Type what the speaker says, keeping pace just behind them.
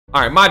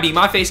Alright,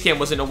 my face cam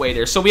was in the way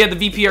there. So we have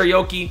the VPR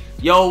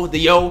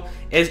Yokai.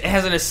 It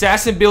has an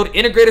assassin build,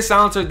 integrated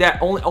silencer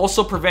that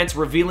also prevents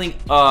revealing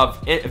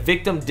of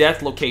victim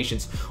death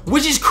locations,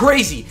 which is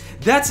crazy.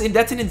 That's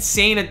an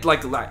insane,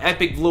 like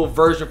epic little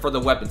version for the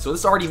weapon. So this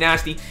is already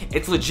nasty.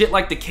 It's legit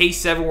like the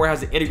K7 where it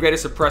has an integrated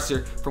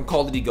suppressor from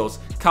Call of Duty Ghosts.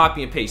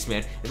 Copy and paste,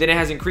 man. And then it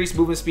has increased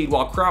movement speed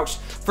while crouched.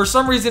 For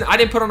some reason, I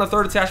didn't put on a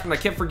third attachment.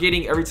 I kept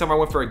forgetting every time I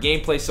went for a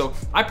gameplay. So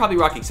I probably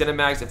rock extended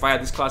mags if I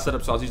had this class set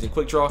up. So I was using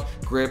quick draw,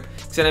 grip,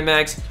 extended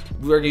mags.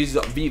 We're gonna use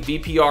the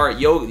VPR.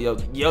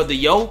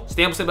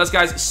 Stay up, best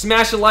guys.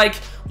 Smash a like.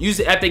 Use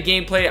the epic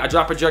gameplay. I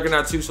drop a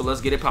juggernaut too, so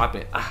let's get it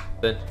popping.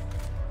 Then.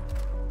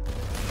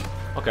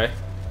 Okay.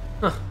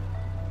 Huh.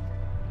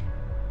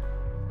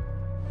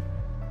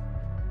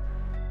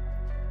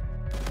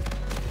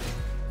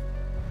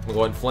 I'm gonna go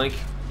ahead and flank.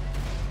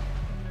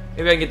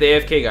 Maybe I can get the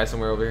AFK guy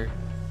somewhere over here.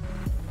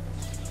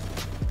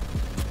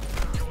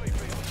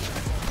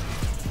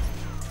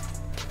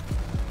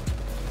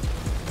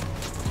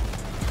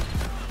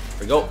 There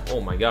we go.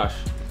 Oh my gosh.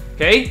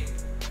 Okay.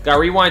 Got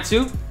rewind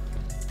too.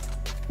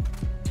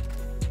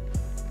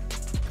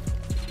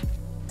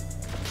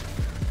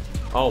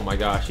 Oh my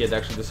gosh. He had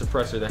actually the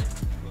suppressor there.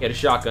 He had a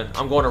shotgun.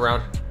 I'm going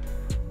around.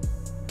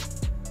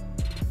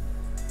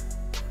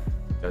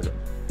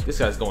 This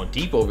guy's going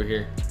deep over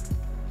here.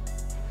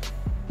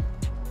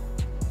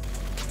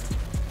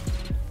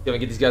 Gonna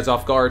get these guys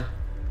off guard.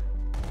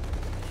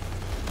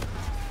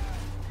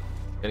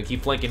 Gonna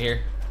keep flanking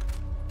here.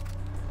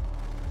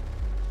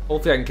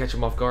 Hopefully I can catch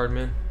him off guard,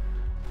 man.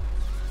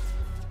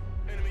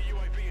 Enemy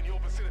UAV in your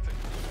vicinity.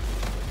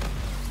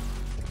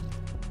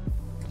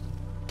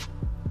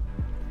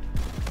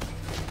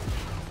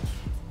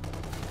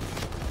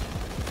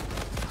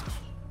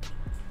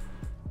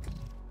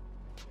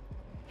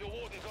 Your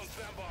warden's on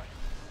standby.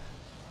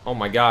 Oh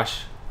my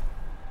gosh.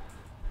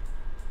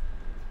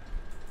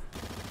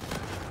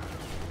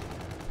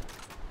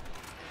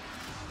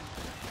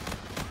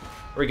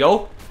 There we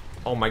go.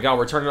 Oh my god,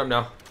 we're turning up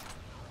now.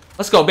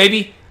 Let's go,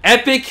 baby.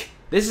 Epic.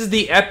 This is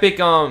the epic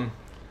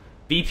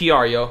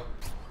VPR, yo.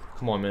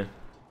 Come on, man.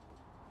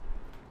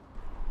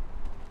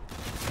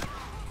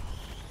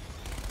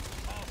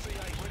 RCA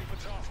ready for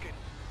tasking.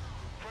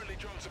 Friendly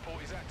drone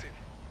support is active.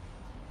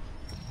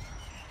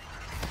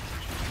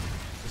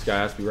 This guy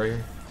has to be right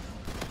here.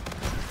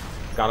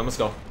 Got him. Let's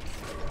go.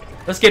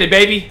 Let's get it,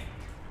 baby.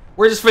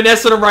 We're just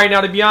finessing him right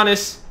now, to be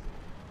honest.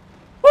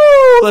 Woo!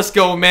 Let's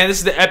go, man. This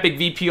is the epic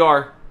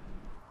VPR.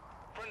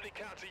 Friendly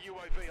counter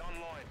UAV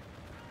online.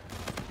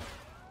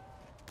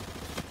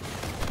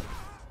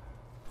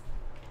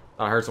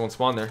 I heard someone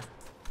spawn there.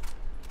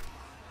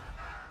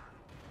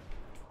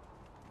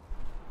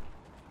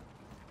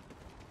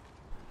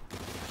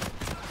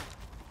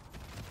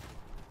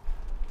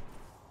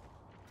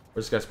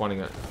 Where's this guy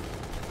spawning at? There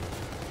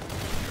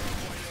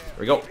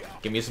we go.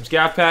 Give me some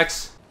scav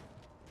packs.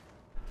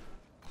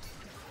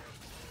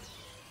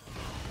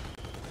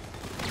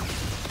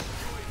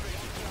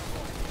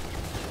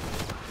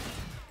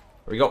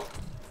 There we go.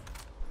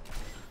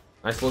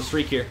 Nice little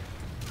streak here.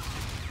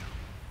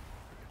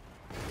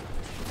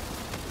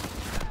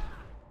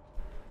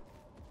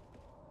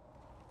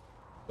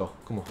 Go,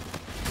 come on.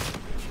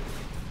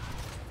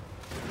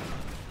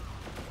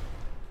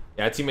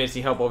 Yeah, teammates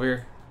need help over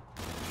here.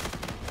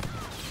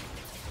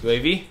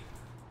 UAV.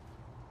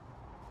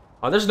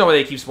 Oh, there's no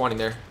way they keep spawning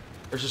there.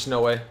 There's just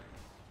no way.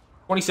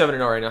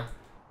 27-0 right now.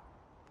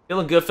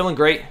 Feeling good, feeling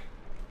great. A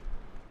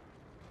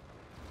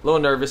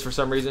little nervous for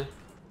some reason.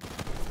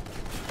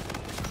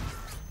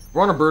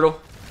 We're on a brutal.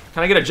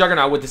 Can I get a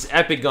juggernaut with this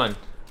epic gun?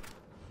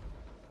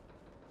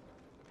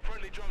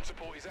 Friendly drone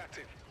support is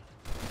active.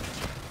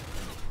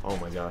 Oh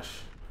my gosh.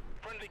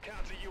 Friendly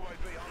counter UAV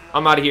online.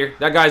 I'm out of here.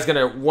 That guy's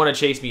gonna want to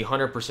chase me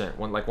 100%.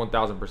 Like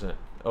 1000%.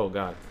 Oh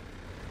god.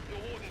 Your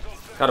warden's on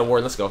standby. Got a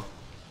ward. Let's go.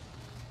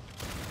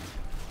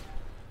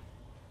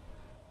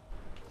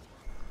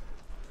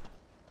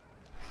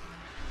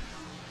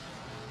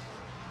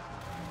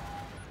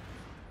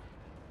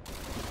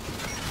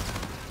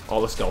 Oh,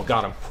 let's go.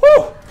 Got him.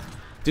 Woo!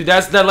 Dude,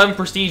 that 11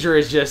 Prestiger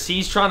is just...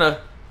 He's trying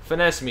to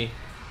finesse me.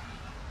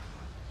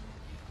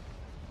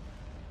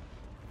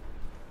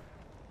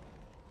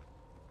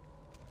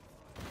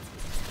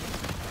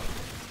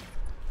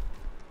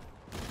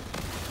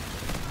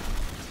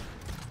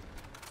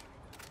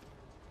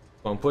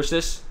 Go and push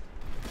this.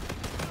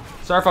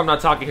 Sorry if I'm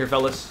not talking here,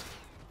 fellas.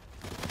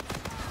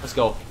 Let's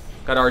go.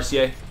 Got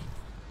RCA.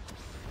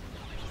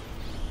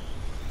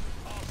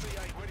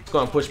 Let's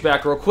go and push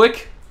back real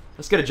quick.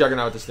 Let's get a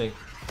juggernaut with this thing.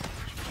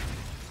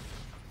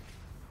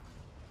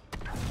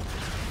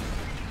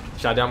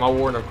 Shot down my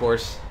warden, of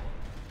course.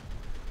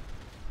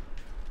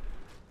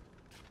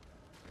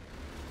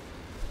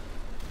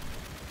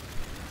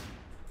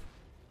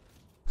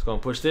 Let's go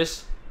and push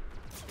this.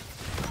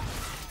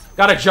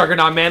 Got a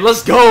juggernaut, man.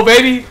 Let's go,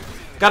 baby.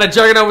 Got a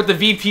juggernaut with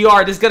the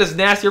VPR. This gun is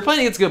nasty. We're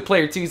playing against a good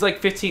player too. He's like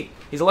 15.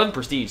 He's 11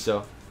 prestige,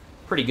 so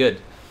pretty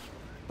good.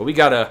 But we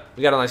got a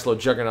nice little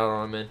juggernaut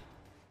on him, man.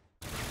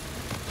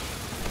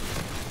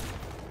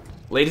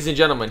 Ladies and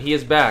gentlemen, he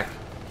is back.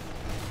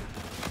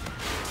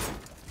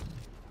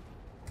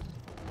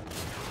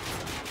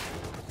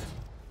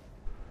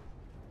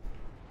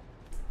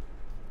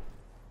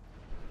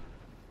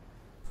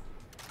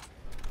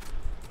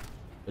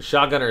 The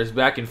shotgunner is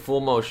back in full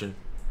motion.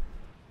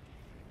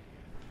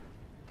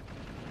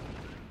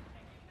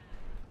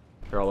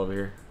 They're all over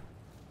here.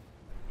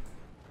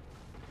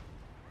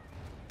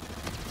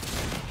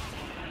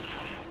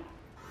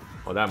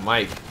 Oh, that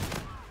mic.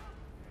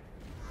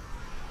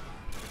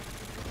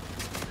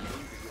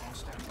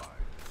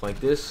 Flank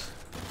this.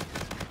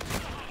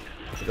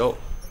 Let's go.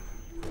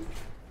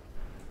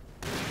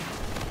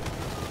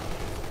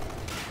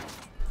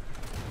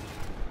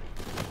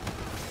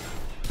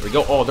 There we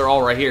go. Oh, they're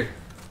all right here.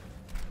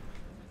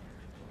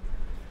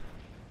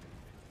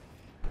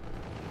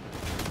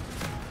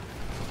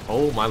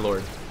 Oh my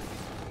lord.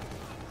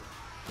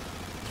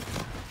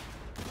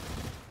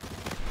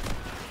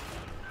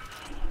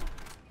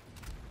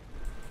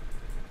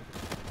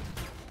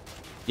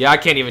 Yeah, I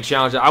can't even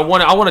challenge that. I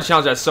want to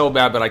challenge that so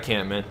bad, but I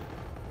can't, man.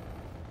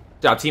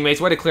 Good job,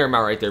 teammates. Way to clear him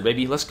out right there,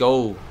 baby. Let's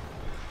go.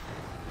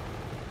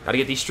 Gotta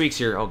get these streaks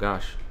here. Oh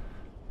gosh.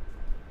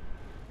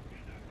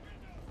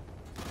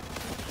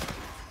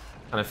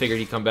 Kinda figured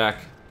he'd come back.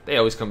 They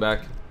always come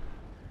back.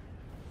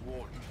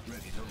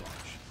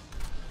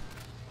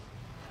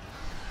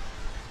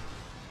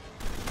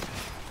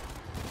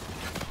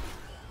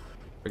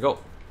 Here we go.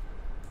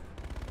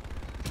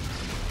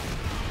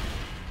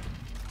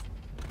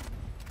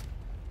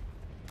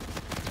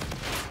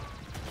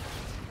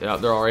 Yeah,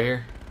 they're all right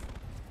here.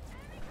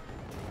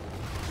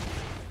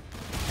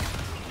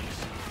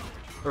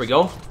 There we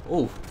go.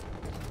 Ooh.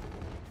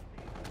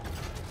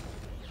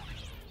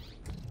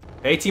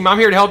 Hey team, I'm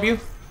here to help you.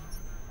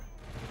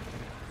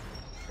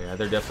 Yeah,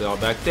 they're definitely all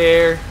back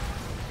there.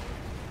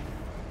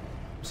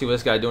 See what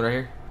this guy's doing right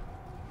here.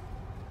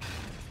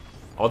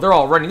 Oh, they're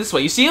all running this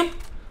way. You see him?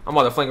 I'm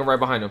about to flank him right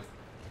behind him.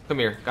 Come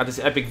here. Got this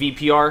epic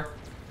VPR.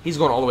 He's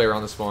going all the way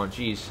around the spawn.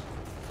 Jeez.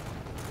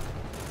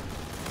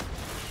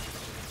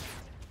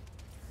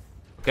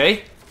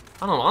 Okay.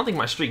 I don't think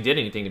my streak did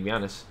anything, to be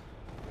honest.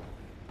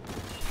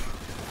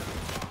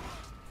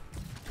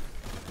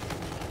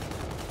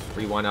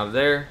 Rewind out of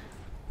there.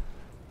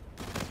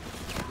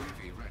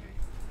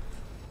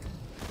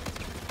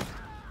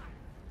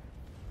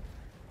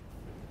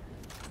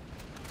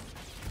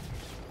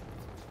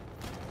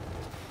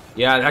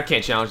 Yeah, I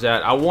can't challenge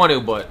that. I want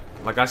to, but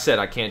like I said,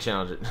 I can't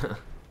challenge it.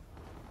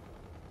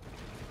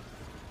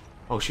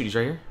 Oh shoot, he's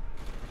right here.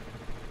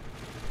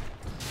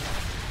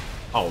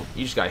 Oh,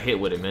 you just got hit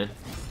with it, man.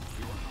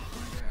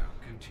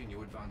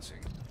 Continue advancing.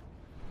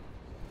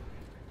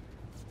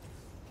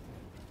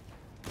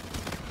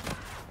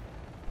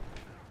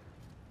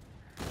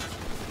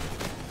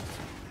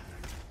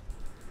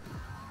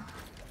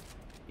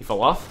 He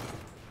fell off.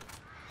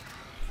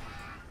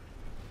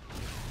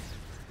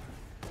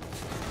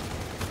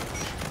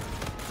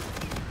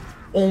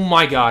 Oh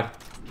my god.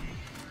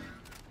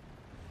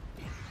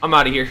 I'm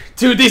out of here.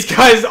 Dude, these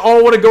guys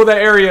all want to go that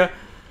area.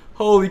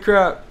 Holy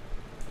crap.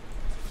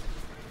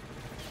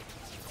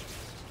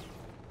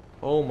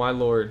 Oh my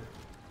lord.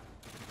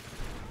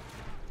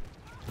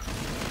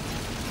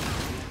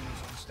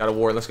 Got a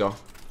war. Let's go.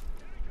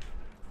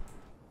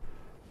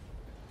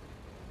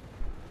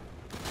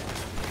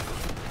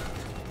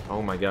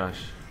 Oh my gosh.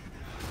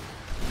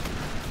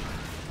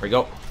 There we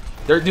go.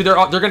 They're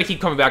gonna keep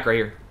coming back right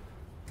here.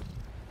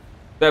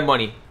 Bet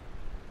money.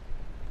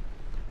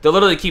 They'll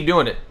literally keep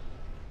doing it.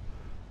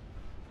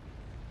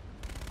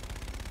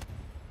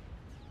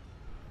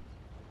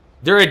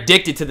 They're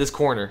addicted to this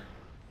corner.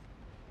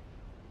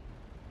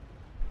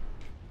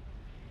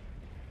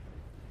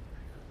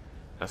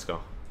 Let's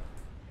go.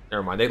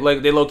 Never mind. They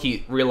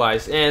low-key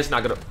realize, it's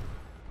not gonna.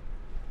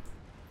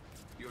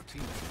 Your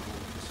team.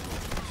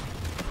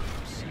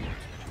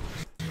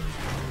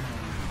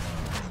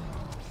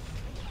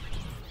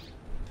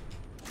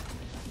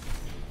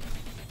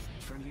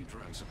 Friendly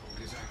drone support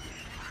is active.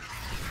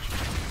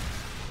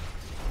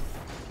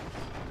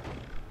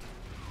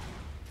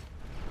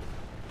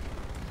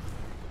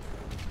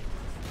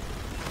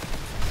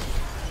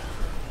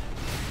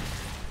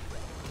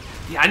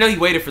 Yeah, I know he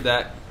waited for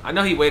that. I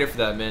know he waited for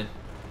that, man.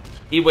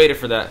 He waited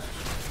for that.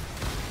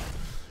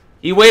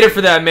 He waited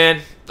for that,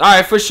 man.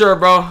 Alright, for sure,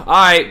 bro.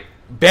 Alright.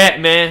 Bet,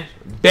 man.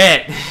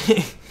 Bet.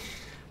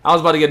 I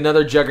was about to get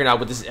another juggernaut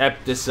with this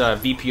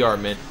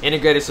VPR, man.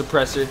 Integrated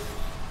suppressor.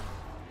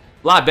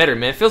 A lot better,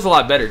 man. Feels a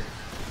lot better. Go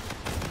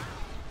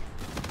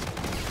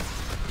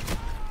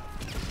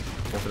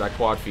for that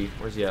quad feed.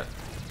 Where's he at?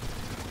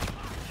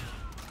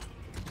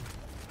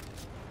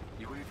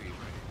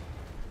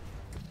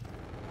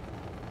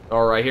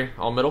 All right here,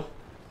 all middle.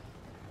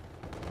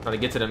 Trying to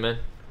get to them, man.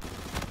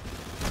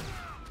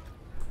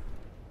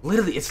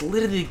 Literally, it's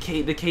literally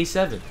the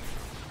K7.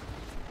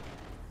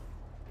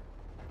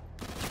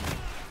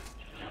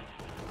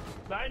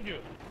 Behind you.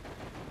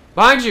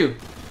 Behind you.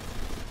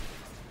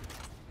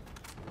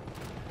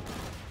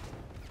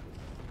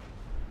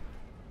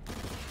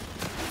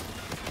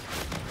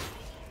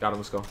 Got him.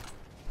 Let's go.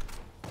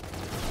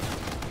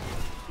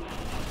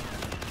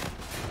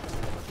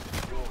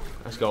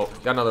 Let's go.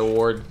 Got another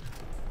award.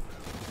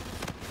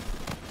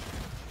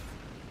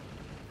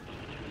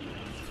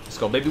 Let's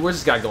go, baby. Where's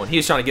this guy going? He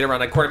was trying to get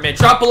around that corner, man.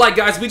 Drop a like,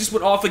 guys. We just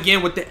went off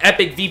again with the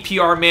epic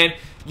VPR, man.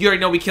 You already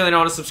know we killing it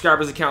on a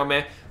subscribers account,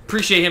 man.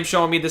 Appreciate him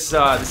showing me this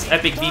this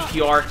epic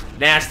VPR.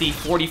 Nasty,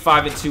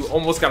 45-2.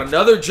 Almost got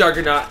another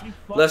juggernaut.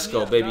 Let's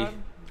go, baby.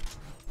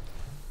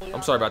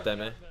 I'm sorry about that,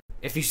 man.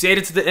 If you stayed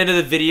it to the end of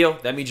the video,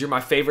 that means you're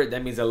my favorite.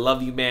 That means I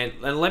love you, man.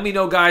 And let me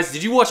know, guys,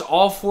 did you watch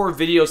all 4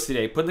 videos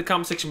today? Put in the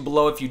comment section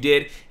below if you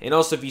did. And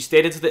also, if you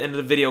stayed it to the end of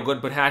the video, go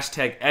ahead and put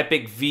hashtag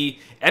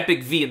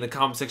EpicV in the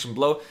comment section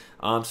below.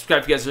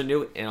 Subscribe if you guys are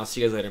new, and I'll see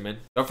you guys later, man.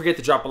 Don't forget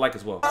to drop a like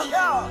as well. I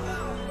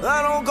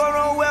don't go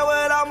nowhere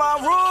without my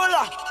rules.